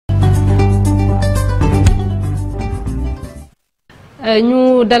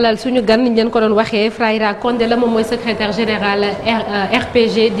ñu dalal suñu gan ñu leen ko doon waxee Frahira CONDE la moom mooy secrétaire général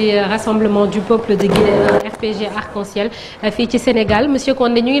R.P.G di rassemblement du peuple de Guinée R.P.G Arc-en-ciel fii ci Sénégal monsieur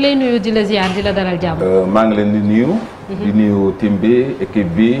CONDE ñu ngi lay nuyu di la ziar di la dalal jàmm. maa ngi leen di nuyu. di nuyu team bi équipe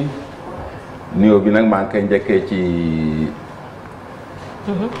bi nuyoo bi nag maa ngi koy njëkkee ci.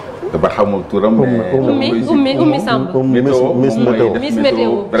 dama xamul turam. Ummi Samb. Miss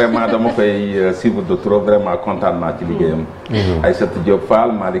Météo vraiment dama koy suivre de trop vraiment kontaan naa ci liggéeyam. Aïssatou Diop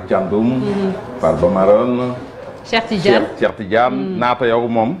Fall Malick Thiandoum. Fall Bamaron. Cheikh Tidiane naata yow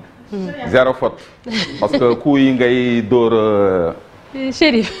moom. zéro faute. parce que coup yi ngay dóor.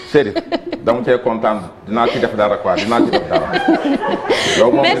 Chérif dama cee kontaan dinaa ci def dara quoi dinaa ci def dara.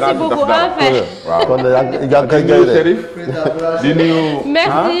 yow moom dinaa ci def dara waaw. kon yaa ngi koy Chérif di nuyu.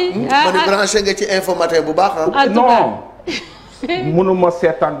 merci man branché nga ci info matin bu baax ah. non mënuma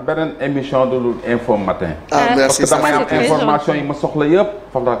seetaan beneen émission de Info Matin. merci parce que damay am information yi ma soxla yëpp.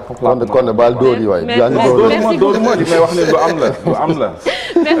 foofu la kon baal dóor yi waay. dóor ma li may wax ni lu am la.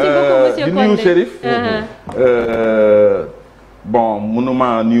 merci beaucoup monsieur di nuyu Chérif. bon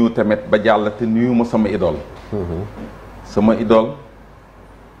mënuma nuyu tamit ba jàll te nuyu ma sama idole. sama idole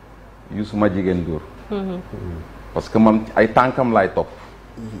Youssou ma jigéen Ndour. parce que man ay tànkam laay topp.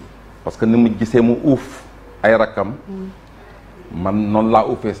 parce que ni mu gisee mu uuf ay rakkam. man noonu laa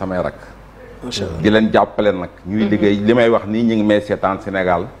uufee samay rakk. di leen jàppale nag. ñuy liggéey li may wax nii ñu ngi may seetaan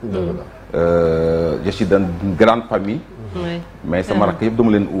Sénégal. je suis dans une grande famille. mais sama rakk yëpp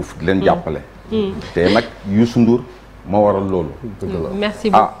dama leen uuf di leen jàppale. te nag Youssou Ndour moo waral loolu. merci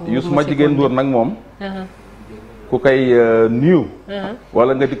beaucoup Youssou ma jigéen Ndour nag moom. ku koy nuyu.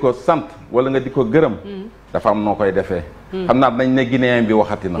 wala nga di ko sant wala nga di ko gërëm. dafa am noo koy defee. xam naa nañ ne Guinéen bi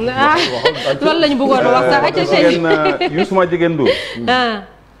waxati na. loolu lañu bëggoon wax sax ak Youssou ma jigéen Ndour.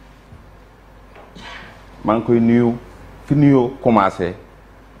 maa ngi koy nuyu fi nuyoo commencé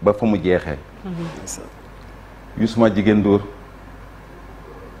ba fa mu jeexee. Youssou ma jigéen Ndour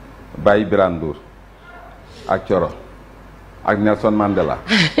Baye Birane Ndour ak Coro ak Nelson Mandela.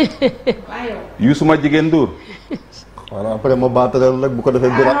 Youssou ma jigéen Ndour. voilà après ma baataral rek bu ko defee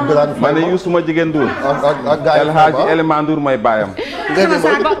Birane. ma ne Youssou ma jigéen Ndour. ak gars yi El Hadji Elimane Ndour mooy baayam.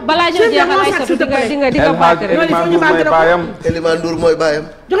 balaa ñoo jeexal ay satu di nga baatare. El Hadji Elimane Ndour mooy baayam. Elimane Ndour mooy baayam.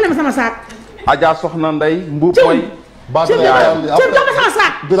 jox leen ma sama saak. Adja Soxna Ndey Mbuub mooy. baataral jox ma sama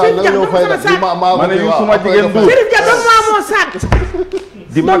saak. Birane na ñëw fay nag ma ne Youssou ma jigéen Ndour. Chérif Dia doon maa moo saak.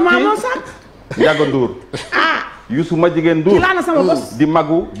 di mag ci Ndiaga Ndour. Youssou ma jigéen Ndour di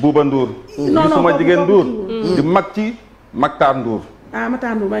magu Bouba Ndour. Youssou ma jigéen Ndour di mag ci Maktar Ndour.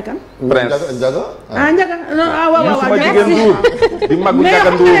 Maktar Ndour mooy kan. Prince Ndiaga. Ndiaga waaw Youssou ma jigéen Ndour di magu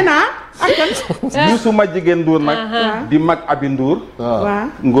Ndiaga Ndour. Youssou ma jigéen Ndour nag di mag Abi Ndour. waaw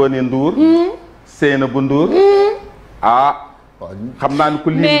Ngone Ndour. Seynabou Ndour. xam naa ni ku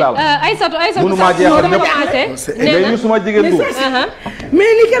lim daal Aïssatou mënuma jeexal ñëpp mais Youssou ma jigéen Ndour.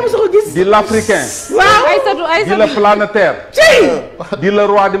 mais lii kenn musu ko gis. di l'africain. waaw Aïssatou di le planétaire. di le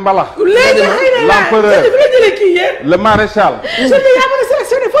roi di mbalax. léegi l'empereur. le maréchal.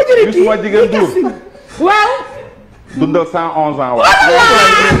 Youssou ma jigéen Ndour. waaw. dundal 111 ans waaw.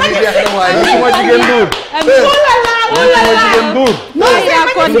 Youssou ma jigéen Ndour. Youssou ma jigéen Ndour.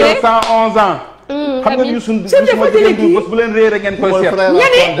 dundal 111 ans. xam nga Youssou ma jigéen Ndour bés bu leen réere ngeen koy seet.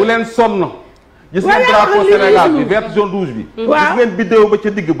 bu leen sonn. gis ngeen drapeau Sénégal bi vert jaune rouge bi. gis ngeen bidéo ba ca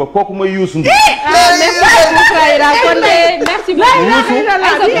digg ba kooku mooy Youssou Ndour. merci beaucoup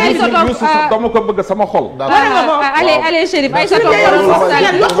Youssou dama ko bëgg sama xol. allez Chérif Aïssatou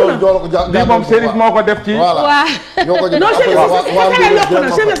lii moom Chérif moo ko def ci.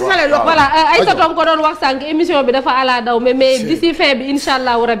 voilà Aïssatou ko doon wax sànq émission bi dafa ala daw mais d'ici fin bi incha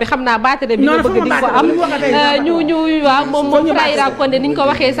allahu rabi xam naa baatare bi nga bëgg di ko am ñu waaw moom Frahira CONDE ni ñu ko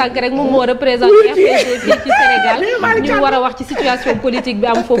waxee sànq rek moom moo représenté R.P.G fii ci Sénégal ñu war a wax ci situation politique bi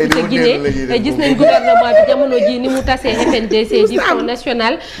am foofu ca Guinée gis nañ gouvernement bi jamono ji ni mu tasee FNDC di Front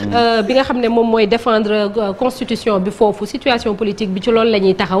National bi nga xam ne moom mooy défendre constitution bi foofu situation politique bi ci loolu la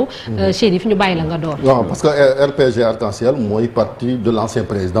ñuy taxaw Chérif ñu bàyyi la nga door. waaw parce que R.P.G Arc-en-ciel mooy parti de l'ancien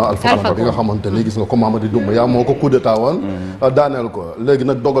président Alpha Condé bi nga xamante ni gis nga ko Mamadi Doumbouya moo ko coup d'état woon daaneel ko léegi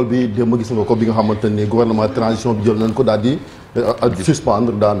nag dogal bi démb gis nga ko bi nga xamante ni gouvernement de transition bi jël nañ ko daal di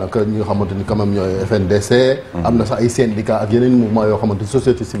suspendre daanaka ñi nga xamante ni quand même ñooy FNDC. am na sax ay syndicats ak yeneen mouvement yoo xamante ni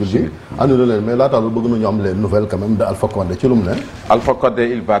société civile bi. annulé leen mais laata loolu bëgg nañu am les nouvelles quand même de Alpha Condé ci lu mu ne. Alpha Condé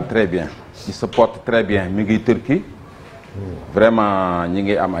il va très bien. il se porte très bien mi ngi Turquie. vraiment ñi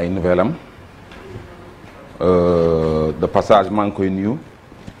ngi am ay nouvelles am. de passage maa ngi koy nuyu.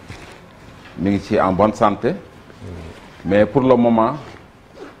 mi ngi ci en bonne santé. mais pour le moment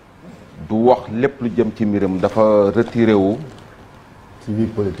du wax lépp lu jëm ci mbiram dafa retiré wu ci vie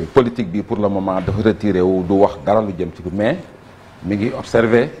politique. politique bi pour le moment dafa retiré wu du wax dara lu jëm ci mais mi ngi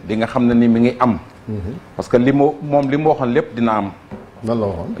observé li nga xam ne ni mi ngi am. parce que li mu moom li mu waxoon lépp dina am. nan la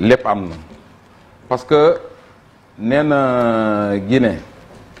waxoon lépp am na parce que nee na Guinée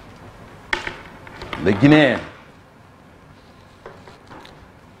le Guinéen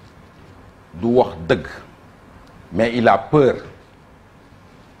du wax dëgg mais il a peur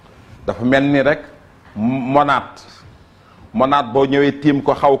dafa mel ni rek monaat boo ñëwee tiim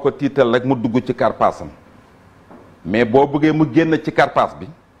ko xaw ko tiital rek mu dugg ci karpaasam mais boo bëggee mu génn ci karpaas bi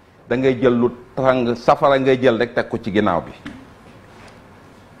da ngay jël lu tàng safara ngay jël rek teg ko ci ginnaaw bi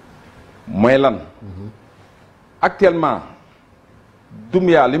mooy lan actuellement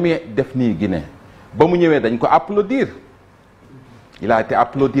Doumbouya li muy def nii Guinée ba mu ñëwee dañ ko applaudir il a été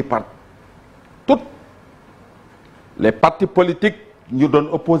applaudi par toutes les partis politiques ñu doon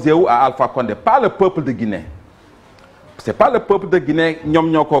opposé wu à Alpha Condé pas le peuple de Guinée c'est pas le peuple de Guinée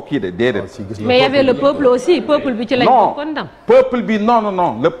ñoom ñoo ko kii de déedéet. mais y avait le peuple aussi peuple bi ci lañ ko condamné. peuple bi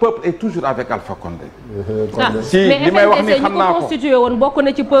non le peuple est toujours avec Alpha Condé. si li may wax ni xam naa ko constitué woon bokk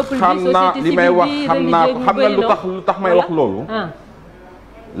na ci peuple bi. xam naa li may wax xam naa ko xam nga lu tax may wax loolu.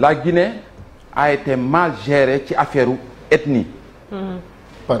 la Guinée a été mal gérée ci affaire ethnie.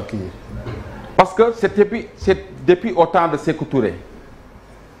 par qui? parce que c'est depuis au temps de Sékou Touré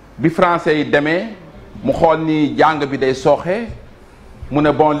bi français yi demee mu xool ni jàng bi day sooxe mu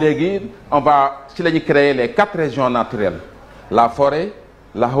ne bon léegi ci la ñu créer les 4 régions naturelles la forêt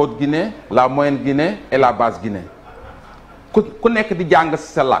la Haute-Guinée la Moyenne-Guinée et la Basse-Guinée ku nekk di jàng ci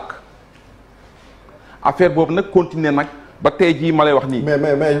sa làkk affaire boobu nag continuer nag ba tey jii ma lay wax nii.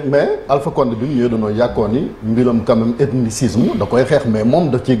 mais Alpha Condé bi ñu dañoo yàkkoon ni mbiram quand même ethnicisme da koy xeex mais moom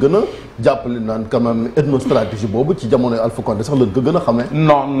daf ciy gën a jàppale naan quand même ethnostratégie boobu ci jamonoy Alpha Condé sax lañ ko gën a xamee.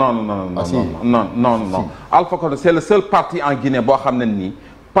 non. Alpha Condé c'est le seul parti en Guinée boo xam ne nii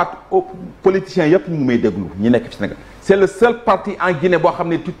politiciens yëpp ñu ngi may déglu ñi nekk ci Sénégal c'est le seul parti en Guinée boo xam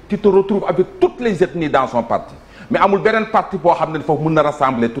ne tu te retrouves avec toutes les ethnies dans son parti mais amul beneen parti boo xam ne foofu mën na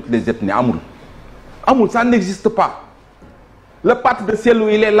rassembler toutes les ethnies amul ça n'existe pas. Le parti de Cellou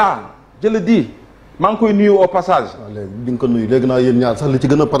il est là je le dis maa ngi koy nuyu au passage. léegi di nga ko nuyu léegi naa yéen ñaar sax li ci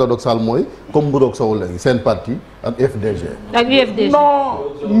gën a paradoxal mooy comme Mburoog Sow léegi seen parti ak FDG. ak UFDG. non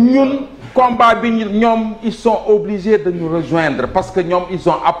ñun combat bi ñoom ils sont obligés de nous rejoindre parce que ñoom ils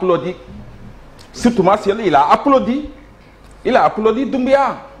ont applaudi surtout Cellou il a applaudi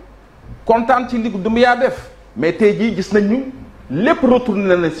Doumbouya kontaan ci li Doumbouya def mais tey jii gis nañu lépp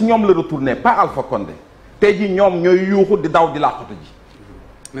retourné na si ñoom la retourné pas Alpha Condé. tey jii ñoom ñooy yuuxu di daw di laaxatu ji.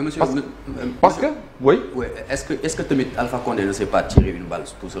 mais monsieur parce que oui. est-ce que tamit Alpha Condé ne s'est pas tiré une balle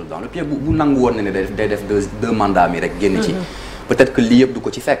tout seul dans le pied bu nangu woon ne day def deux mandats mi rek génn ci. peut-être que lii yëpp du ko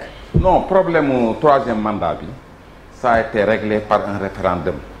ci fekk. non problème mu 3e mandat bi ça a été réglé par un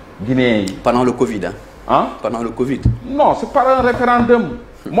référendum. Guinéen yi. pendant le Covid ah. pendant le Covid. non c'est par un référendum.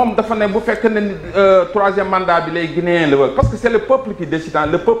 moom dafa ne bu fekkee ne 3e mandat bi lay Guinéen la parce que c'est le peuple qui décide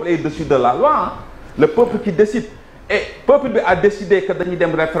le peuple est au-dessus de la loi. Le peuple qui décide et peuple bi a décidé que dañuy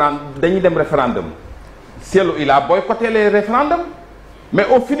dem référendum Cellou il a boycotté les référendums mais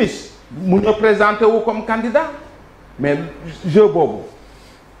au finish mu ñu présenté wu comme candidat mais jeu boobu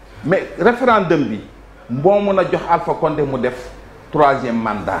mais référendum bi moo mën a jox Alpha Condé mu def 3e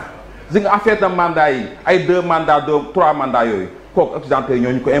mandat gis nga affaire de mandat yi ay 2 mandats 3 mandats yooyu kooku occidentaux yi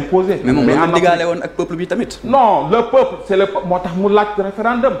ñoo ñu ko imposé. mais moom la digaale woon ak peuple bi tamit. non le peuple c'est le moo tax mu laaj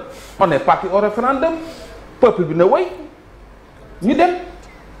référendum on est parti au référendum peuple bi ne woy ñu dem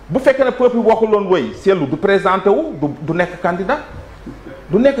bu fekkee ne peuple bi waxul woon woy Cellou du présenté wu du nekk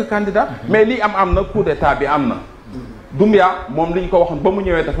candidat mais lii am na coup d'état bi am na Doumbouya moom li ñu ko waxoon ba mu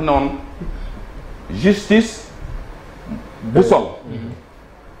ñëwee dafa ne woon justice bu sol.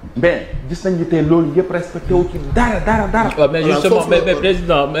 mais gis nañu tey loolu yëpp respecté wu ci dara. waaw mais justement mais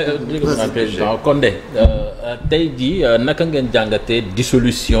président Condé tey jii naka ngeen jàngatee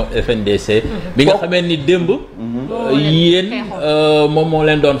dissolution FNDC. bi nga xamee ni démb. yéen moom moo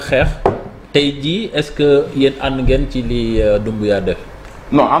leen doon xeex. tey jii est-ce que yéen ànd ngeen ci li Doumbouya def.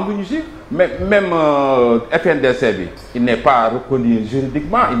 non ànduñu si mais même FNDC bi il n'est pas reconnu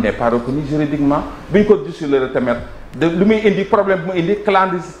juridiquement bi ñu ko dissoudre tamit. lu muy indi problème bu mu indi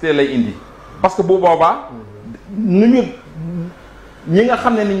clandestinité lay indi parce que bu boobaa ñi nga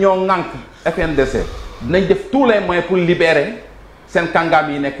xam ne ni ñoo ŋànk FNDC dinañ def tous les moyens pour libérer seen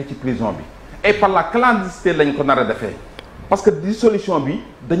kàngaam yi nekk ci prison bi et par la clandestinité lañ ko nar a defee parce que dissolution bi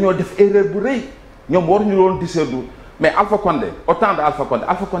dañoo def erreur bu rëy ñoom waruñu loon dissoudre mais Alpha Condé au temps de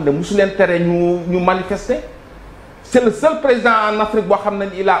Alpha Condé mosu leen tere ñu manifester c'est le seul président en Afrique boo xam ne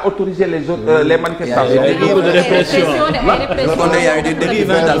il a autorisé les autres les manifestations. de répression. Il y a eu des dérives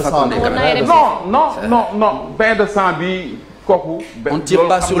d'Alpha Condé. non bain de sang bi kooku. On ne tire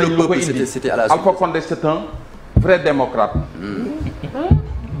pas sur le peuple, c'était à la suite. Alpha Condé c'est un vrai démocrate.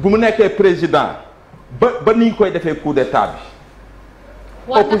 bu mu nekkee président ba ni ñu koy defee coup d'état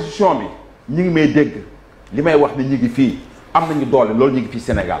bi. opposition bi ñi ngi may dégg li may wax ni ñi ngi fii am nañu doole loolu ñu ngi fii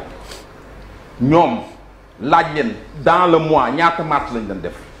Sénégal ñoom laaj leen dans le mois ñaata marche lañ leen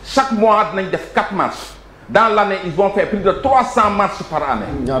def chaque mois dinañ def 4 marches dans l'année ils vont faire plus de 300 marches par année.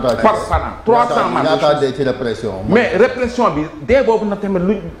 par an 300 marches ñaata dee ci répression. mais répression bi dee boobu na tamit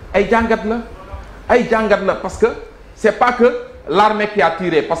luñ ay jàngat la parce que c'est pas que l'armée qui a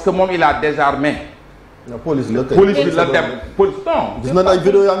tiré parce que moom il a désarmé. police bi la dem police non. gis nañ ay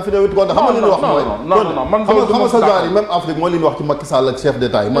vidéo yaa ngi fi demee xam nga li ñu wax mooy. non man xam nga sa genre yi même Afrique mooy li ñu wax ci Macky Sall ak chef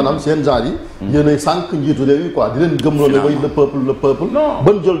d'État yi maanaam seen genre yi. yéenay sànq njiitu réew yi quoi di leen gëmloo ne way le peuple.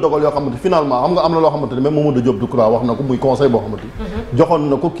 ban jël dogal yoo xamante finalement xam nga am na loo xamante ne même Mamadou Diop Decroix wax na ko muy conseil boo xamante joxoon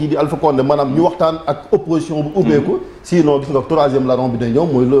na ko kii di Alpha Condé maanaam ñu waxtaan ak opposition bu ubbeeku sinon gis nga troisième larron bi day ñëw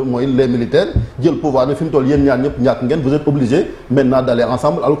mooy les militaires jël pouvoir bi fi mu toll yéen ñaar ñëpp ñàkk ngeen vous êtes obligés maintenant d'aller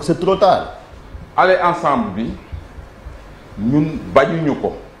ensemble alors que c'est trop tard. aller ensemble bi ñun bañuñu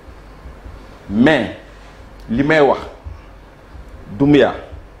ko mais li may wax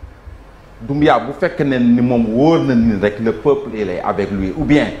Doumbouya bu fekk ne ni moom wóor na ni rek le peuple il est avec lui ou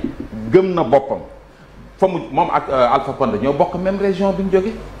bien gëm na boppam fa mu moom ak Alpha Condé ñoo bokk même région bi ñu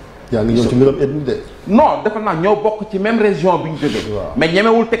jóge yaa ngi ñëw ci mbiram ethnie de. non dafa naa ñoo bokk ci même région bi ñu jóge mais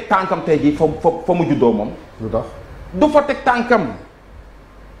ñemewul teg tànkam tey jii fa mu juddoo moom lu tax du fa teg tànkam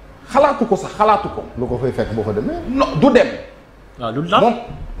xalaatu ko sax xalaatu ko. lu ko fay fekk boo fa demee. non du dem. waaw lu tax moom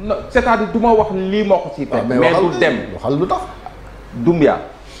c'est-à-dire du ma wax lii moo ko ciy fekk. mais du dem waxal lu tax.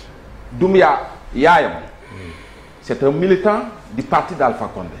 Doumbouya yaayam c'est un militant du parti d'Alpha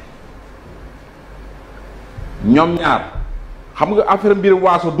Condé ñoom ñaar xam nga affaire mbir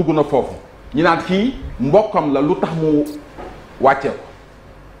waaso dugg na foofu ñu naan kii mbokkam la lu tax mu wàccee ko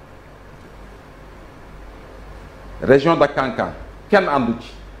région de Kankan kenn àndu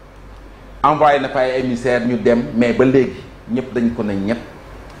ci. envoyé na fa ay émissaire ñu dem mais ba léegi ñëpp dañ ko ne ñëpp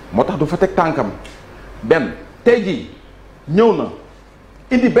moo tax du fa teg tànkam benn tey jii ñëw na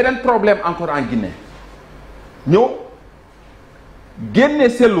indi beneen problème encore en Guinée ñëw génne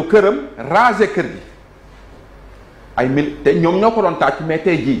sellu këram raser kër gi ay te ñoom ñoo ko doon tàcc mais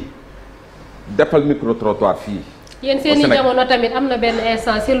tey jii defal micro trottoir fii. yéen seen i jamono tamit am na benn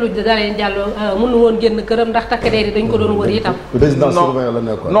instant Cellou Dalein Diallo mënu woon génn këram ndax takk der yi dañ ko doon wër itam. résidence surveillée la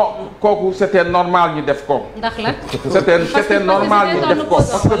nekkoon. non kooku c'était normal ñu def ko. ndax la c'était normal ñu def ko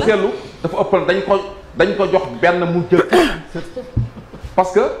parce que Cellou dafa ëppal dañ ko jox benn mu jël.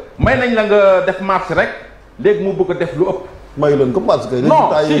 parce que may nañ la nga def marche rek léegi mu bëgg a def lu ëpp. may leen ko parce que.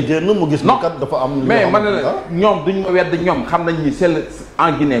 résultat yi génn mu gis. ni kat dafa am. mais man la ñoom duñ ma wedd ñoom xam nañ ni Cellou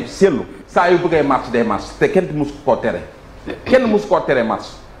en Guinée Cellou. saa yu bëggee marche day marche te kenn musu koo tere kenn musu koo tere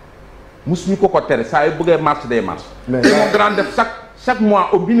marche musuñu ko tere saa yu bëggee marche day marche. mais moom daan def chaque mois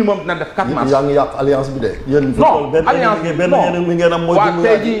au minimum dina def 4 marches. yaa ngi yàq alliance bi de. non alliance benn mi ngeen am mooy. waaw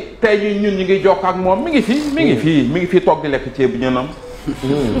tey jii ñun ñu ngi jokk ak moom mi ngi fii toog di lekk ceebu jënam.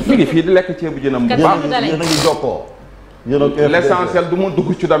 mi ngi fii di lekk ceebu jënam. bu baax yéen a ngi jokkoo. l'essentiel du mu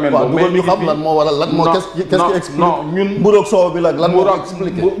dugg ci domaine boobu. mais ñu xam lan moo waral lan moo. qu'est-ce qui explique non ñun. mburoog soow bi lan moo ko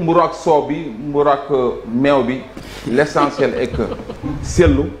expliqué. mburoog soow bi mburoog meew bi l'essentiel est que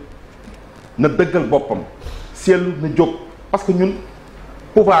Cellou na dëggal boppam Cellou na jóg parce que ñun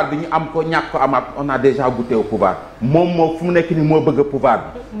pouvoir bi ñu am ko ñàkk ko amaat on a déjà goûté au pouvoir moom moo fu mu nekk nii moo bëgg pouvoir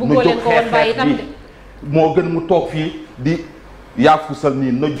bi. na jóg xeex bi moo gën mu toog fii di. yaa fusal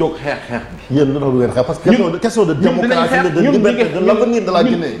nii na jóg xeex bi. yéen lu tax du ngeen xeex parce que question de démocratie de liberté de l'avenir de la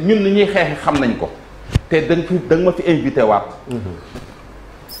Guinée. ñun ni ñuy xeexee xam nañ ko te da nga ma fi invité waat.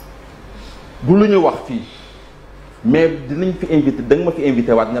 bu lu ñu wax fii mais dinañ fi invité da nga ma fi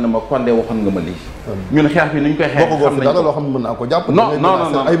invité waat nga ne ma Condé waxoon nga ma lii. ñun xeex bi ni ñu koy xeex xam nañ ko loo xam ne mën naa ko jàpp. non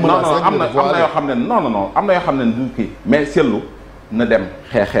am na yoo xam ne am na yoo xam ne du kii mais Cellou na dem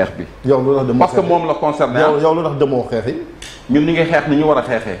xeex bi. yow lu tax demoo parce que moom la concerné. yow lu tax demoo xeex yi. ñun ñu ngi xeex ni ñu war a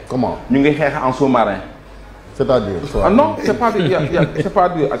xeexee. comment ñu ngi xeex en sous-marin. c'est-à-dire. ah non c'est pas du c'est pas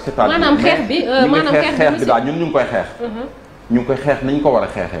du c'est-à-dire. maanaam xeex bi maanaam xeex bi daal ñun ñu ngi koy xeex. ñu ngi koy xeex ni ñu ko war a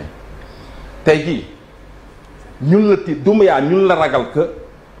xeexee. tey jii ñun la Doumbouya ñun la ragal que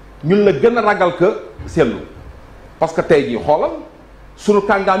ñun la gën a ragal que Cellou parce que tey jii xoolal sunu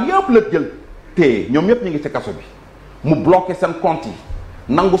kàngaam yëpp la jël téye ñoom yëpp ñu ngi ci kaso bi mu bloqué seen compte yi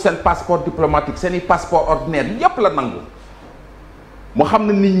nangu seen passeport diplomatique seen i passeport ordinaire yëpp la nangu mu xam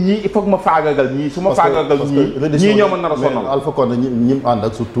ne nit ñi il faut que ma faagagal ñii su ma faagagal ñii ñoo ma nar a sonal. Alpha Condé ñi mu ànd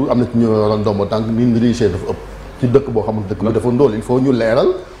ak surtout am na ci ñu yoroon ndombo tànk ni riche dafa ëpp ci dëkk boo xamante dëkk bi dafa ndóol il faut ñu leeral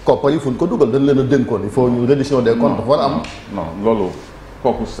koppar yi fu ñu ko dugal dañ leen a dénkoon il faut ñu reddition des comptes dafa war a am. non loolu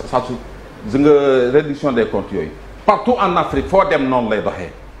kooku saa su gis nga réduction des comptes yooyu partout en Afrique foo dem noonu lay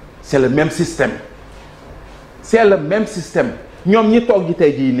doxee c'est le même système c'est le même système ñoom ñi toog ji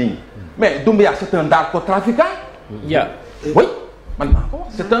tey jii nii mais Doumbouya c'est un narcotrafiquant. oui man maa ko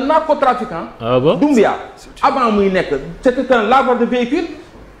wax c'est un narcotrafiquant. Ah bon? Doumbouya avant muy nekk c'était un laveur de véhicule.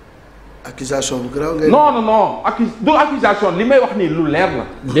 accusation bu grave ngay. non du accusation li may wax nii lu leer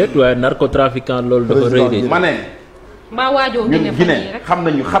la. déet waaye narcotrafiquant loolu dafa rëy de. ma ne. mbaa waajoo ñun Guinée xam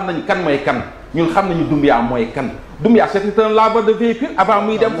nañu kan mooy kan ñun xam nañu Doumbouya mooy kan Doumbouya c'était un laveur de véhicule avant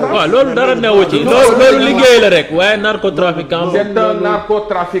muy dem France. waaw loolu dara newu ci loolu liggéey la rek waaye narcotrafiquant. c'est un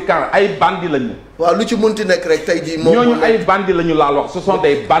narcotrafiquant ay bandi lañu. waaw lu ci munti nekk rek tey jii moom ñooñu ay bandi lañu laal wax ce sont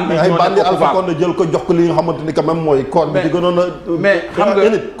des bandits. ay bandi Alpha Condé jël ko jox ko li nga xamante ni quand même mooy corps bi di gënoon a. mais xam nga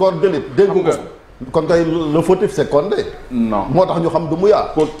élite corps d'élite dégg ko kon tey le fautif c'est Condé. non moo tax ñu xam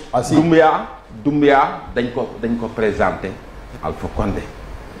Doumbouya. ah si Doumbouya dañ ko présenté Alpha Condé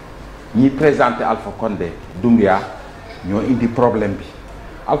ñi présenté Alpha Condé Doumbouya ñoo indi problème bi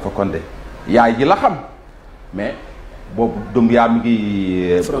Alpha Condé yaay ji la xam mais boobu Doumbouya mi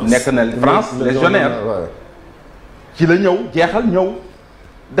ngi nekk na France légionnaire ci la ñëw jeexal ñëw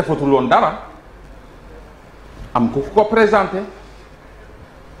defatul woon dara am ko ko présenté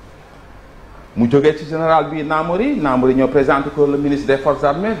mu jógee ci général bi Namori ñoo présenté ko le ministre des forces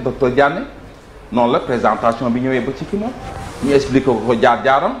armées docteur Diané noonu la présentation bi ñëwee ba ci ki moom ñu expliqué ko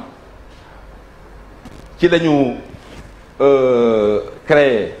jaar-jaaram ci lañu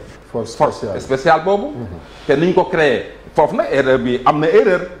créé force spéciale boobu te ni ñu ko créé foofu na erreur bi am na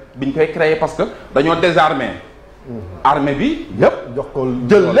erreur bi ñu koy créé parce que dañoo désarmé armée bi yëpp jox ko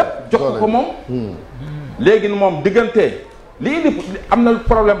jël lépp jox ko moom léegi moom diggante li indi am na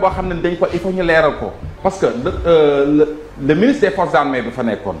problème boo xam ne dañ ko il faut ñu leeral ko parce que le ministre des forces armées bi fa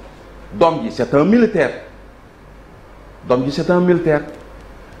nekkoon doom ji c'est un militaire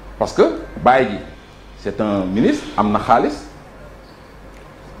parce que baay ji c'est un ministre am na xaalis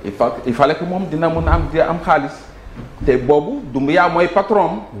il fallait que moom dina mën a am xaalis te boobu Doumbouya mooy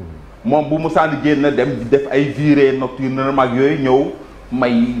patron moom bu musaani génn dem def ay virées nocturnes mag yooyu ñëw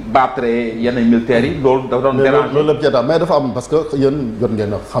may battre yenn militaires yi loolu dafa doon déranger loolu lépp jeex mais dafa am parce que yéen jot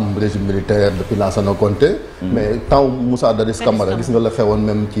ngeen a xam régime militaire depuis Lansana Conté mais temps Moussa Dadis Camara gis nga la xewoon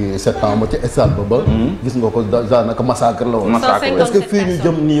même ci septembre ci stade ba gis nga ko daanaka massacre la woon est-ce que fii ñu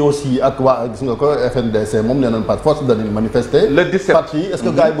jëm nii aussi ak waa gis nga ko FNDC moom nee nañ par force dañuy manifester le 17 parti est-ce que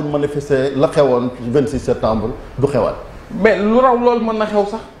gars yi buñ manifester la xewoon 26 septembre du xewaat mais lu raw loolu mën na xew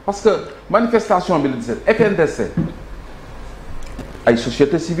sax parce que manifestation bi le 17 FNDC ay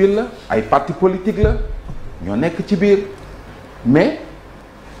société civile la ay parti politique la ñoo nekk ci biir mais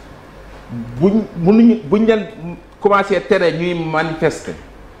buñ leen commencé tere ñuy manifester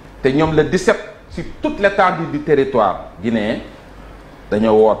te ñoom le 17 sur toute l'étendue du territoire guinéen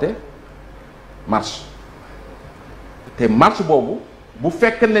dañoo woote marche te marche boobu bu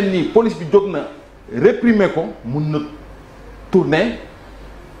fekk ne ni police bi jóg na réprimer ko mun na tourner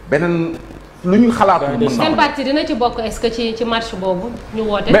beneen lu ñu xalaatu. seen parti dina ci bokk est-ce que ci marche boobu ñu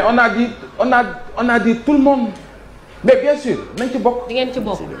woote. mais on a dit tout le monde mais bien sûr dinañ ci bokk. di ngeen ci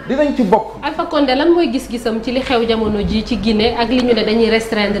bokk. dinañ ci bokk. Alpha Condé lan mooy gis-gisam ci li xew jamono ji ci Guinée ak li ñu ne dañuy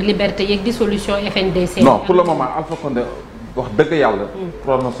restreindre liberté yeeg dissolution FNDC. non pour le moment Alpha Condé wax dëgg yàlla.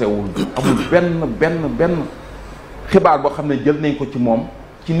 prononcé wul amul benn xibaar boo xam ne jël nañ ko ci moom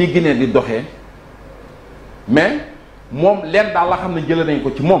ci ni Guinée di doxee mais moom leen daal la xam ne jëlee nañ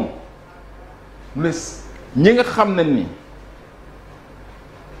ko ci moom. mu ne ñi nga xam ne ni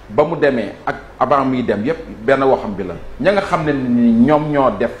ba mu demee ak avant muy dem yépp benn waxam bi la ña nga xam ne ni ñoom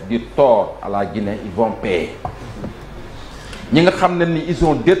ñoo def di tort à la Guinée ils vont payer ñi nga xam ne ni ils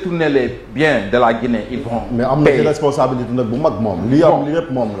ont détourné les biens de la Guinée ils vont payer. mais am na ci responsabilité nag bu mag moom. li am li yépp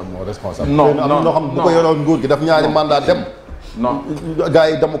moom la moo responsable. non am na ñoo xam bu ko yoroon nguur gi daf ñaari mandat dem. non gars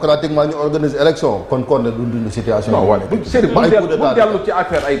yi démocratiquement ñu organiser élection kon Condé du dund situation. non waaye bu dellu ci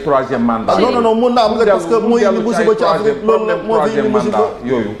affaire ay troisième mandat. non mun na am nga parce que mooy indi musiba ci Afrique loolu la moo fi indi musiba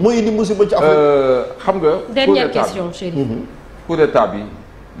yooyu. mooy indi musiba ci Afrique. xam nga. dernière question chérie. coup d'état bi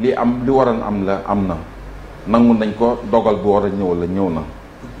li waroon am na nangu nañ ko dogal bu war a ñëw la ñëw na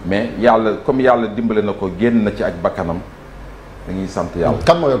mais yàlla comme yàlla dimbale na ko génn na ci ak bakkanam. dañuy sant yàlla.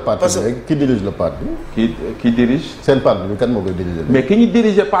 kan moo yor parti bi qui dirige le parti. qui dirige. seen parti bi kan moo koy diriger. mais ki ñu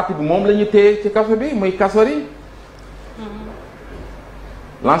diriger parti bi moom la ñu téye ci kaso bi muy Kasori.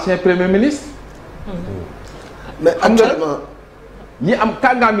 l'ancien premier ministre. mais actuellement. ñi am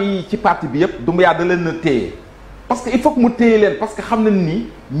kàngaam yi ci parti bi yëpp Doumbouya da leen a téye parce que il faut que mu téye leen parce que xam nañ ni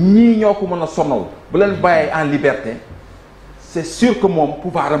ñii ñoo ko mën a sonal bu leen bàyyee en liberté c'est sûr que moom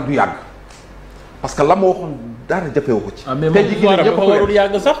pouvoir am du yàgg parce que la ma waxoon dara jafewu ko ci. mais moom pouvoir am dafa warul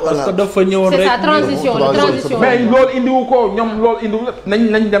yàgg sax. parce que dafa ñëwoon rek. c'est ça transition mais loolu indiwu ko ñoom loolu indiwu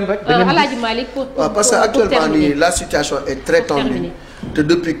nañ dem rek. Alaaji Malick pour parce que actuellement nii la situation est très tendue te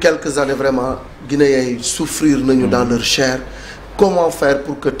depuis quelques années vraiment Guinéens yi souffrir nañu dans leur chair. Comment faire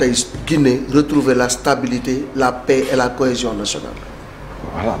pour que tey Guinée retrouve la stabilité la paix et la cohésion nationale.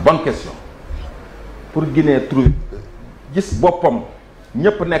 Voilà bonne question pour Guinée trouver gis boppam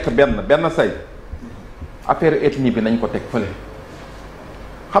ñëpp nekk benn say affaire ethnie bi nañ ko teg fële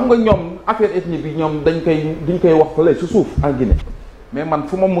xam nga ñoom affaire ethnie bi ñoom duñ koy wax fële su suuf en Guinée mais man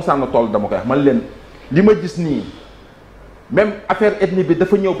fu ma musaan toll dama koy wax man leen li ma gis nii même affaire ethnie bi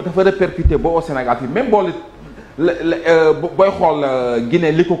dafa ñëw dafa répercuté ba au Sénégal fii même boo booy xool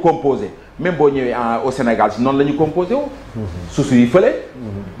Guinée li ko composé même boo ñëwee au Sénégal si noonu la ñu composé wu. susu yi fële.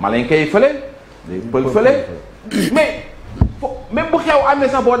 malinké yi fële. pël fële. mais même bu xew amee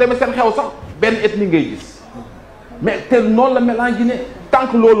sax boo demee seen xew sax benn ethnie ngay gis mais te noonu la mel en Guinée tant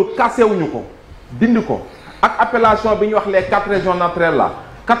que loolu kasewuñu ko dindi ko ak appellation bi ñuy wax les 4 régions naturelles là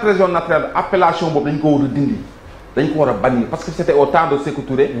 4 régions naturelles appellation boobu dañ ko war a dindi. dañ ko war a bannir parce que c'était au temps de Sékou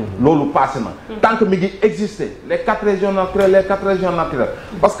Touré. loolu passé na. tant que mi ngi exister les 4 régions naturelles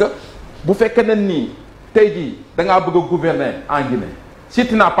parce que bu fekkee ne nii tey jii da ngaa bëgg a gouverner en Guinée si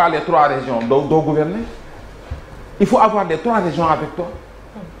tu n'as pas les 3 régions doo gouverner il faut avoir les 3 régions avec toi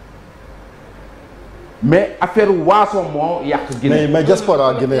mais affaire waaso moo yàq Guinée. mais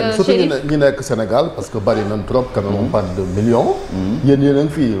diaspora Guinée surtout ñi nekk Sénégal parce que bari nañ trop quand même on parle de millions. yéen a ngi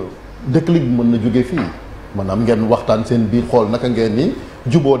fii déclic bi mën na jóge fii. maanaam ngeen waxtaan seen biir xool naka ngeen ni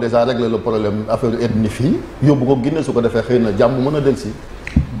juboo déjà régler le problème affaire ethnie fii yóbbu ko Guinée su ko defee xëy na jàmm mën a dellusi.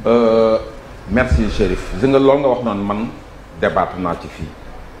 merci Chérif gis nga loolu nga wax noonu man débattre naa ci fii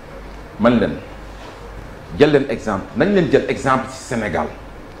man leen jël leen exemple nañ leen jël exemple ci Sénégal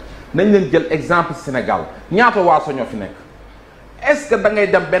nañ leen jël exemple ci Sénégal ñaata waaso ñoo fi nekk est-ce que da ngay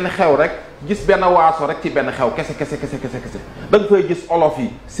dem benn xew rek gis benn waaso rek ci benn xew kese da nga koy gis olof yi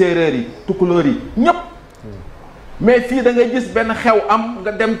séeréer yi tukulóor yi ñépp mais fii da ngay gis benn xew am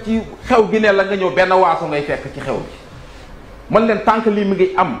nga dem ci xew Guinée la nga ñëw benn waaso ngay fekk ci xew bi man leen tant que lii mi ngi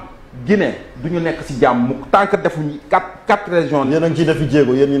am Guinée du ñu nekk ci jàmm mu tant que defuñu 4 régions. yéen a ngi ciy def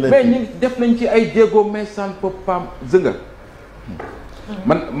jéego yéen ñi nekk mais ñu def nañ ci ay jéego mais ça ne peut pas zënga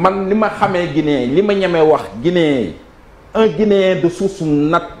man li ma xamee Guinée li ma ñemee wax Guinée un Guinéen de source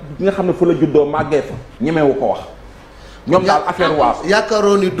nat bi nga xam ne fu la juddoo màggee fa ñemewu ko wax. ñoom daal affaire waaso.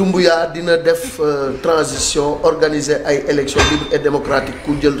 yaakaaroon ni Doumbouya dina def transition organiser ay élections libres et démocratiques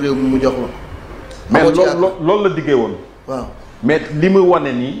ku jël réew mi mu jox la. mais loolu la diggee woon. waaw mais li mu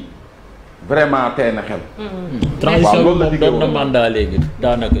wane nii vraiment tey na xel. transition moom doon na mandat léegi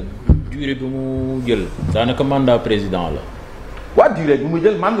daanaka durée bi mu jël daanaka mandat président la. waa durée bi mu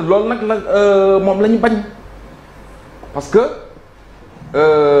jël mandat loolu nag la moom la ñu bañ parce que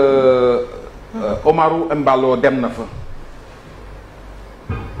Omarou Embalo dem na fa.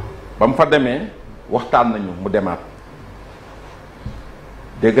 ba mu fa demee waxtaan nañu mu demaat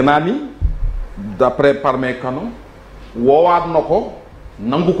dégg naa ni d'après par mes canaux woowaat na ko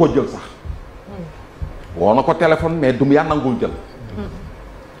nangu ko jël sax woo na ko téléphone mais Doumbouya nangul jël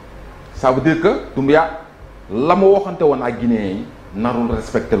ça veut dire que Doumbouya la ma waxante woon ak Guinéen yi narul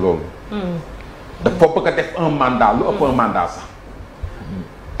respecter loolu dafa bëgg a def un mandat lu ëpp un mandat sax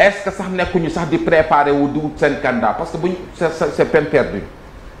est-ce que sax nekkuñu sax di préparer wu di wut seen candidat parce que buñ c'est peine perdue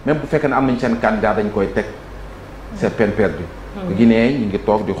même bu fekkee ne am nañ seen candidat dañ koy teg c'est peine perdue. Guinéens yi ñu ngi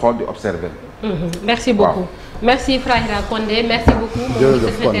toog di xool di observer. merci beaucoup merci Frahira Condé merci beaucoup. moom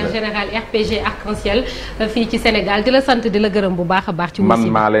secrétaire général R.P.G Arc-en-ciel fii ci Sénégal di la sant di la gërëm bu baax a baax. ci man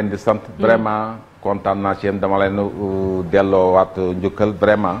maa leen di sant vraiment kontaan naa ci yéen dama leen delloowaat njukkal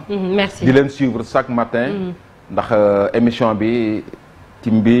vraiment. merci di leen suivre chaque matin. ndax émission bi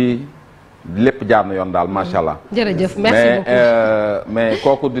tim bi. lépp jaar na yoon daal macha allah. jërëjëf merci beaucoup mais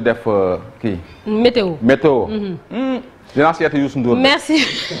kooku di def kii. météo. dinaa seeti Youssou Ndour. merci.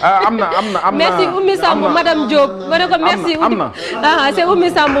 am na. merci Oumy Samb madame Diop. ma ne ko merci c'est Oumy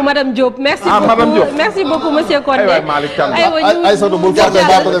Samb madame Diop. merci beaucoup madame Diop. merci beaucoup monsieur Condé. aywa Malick Thiam Aïssatou bul fàtte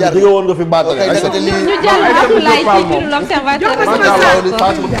baatare bi di nga woon nga fi baatare. ñu jàll Abdoulaye ci l'observateur.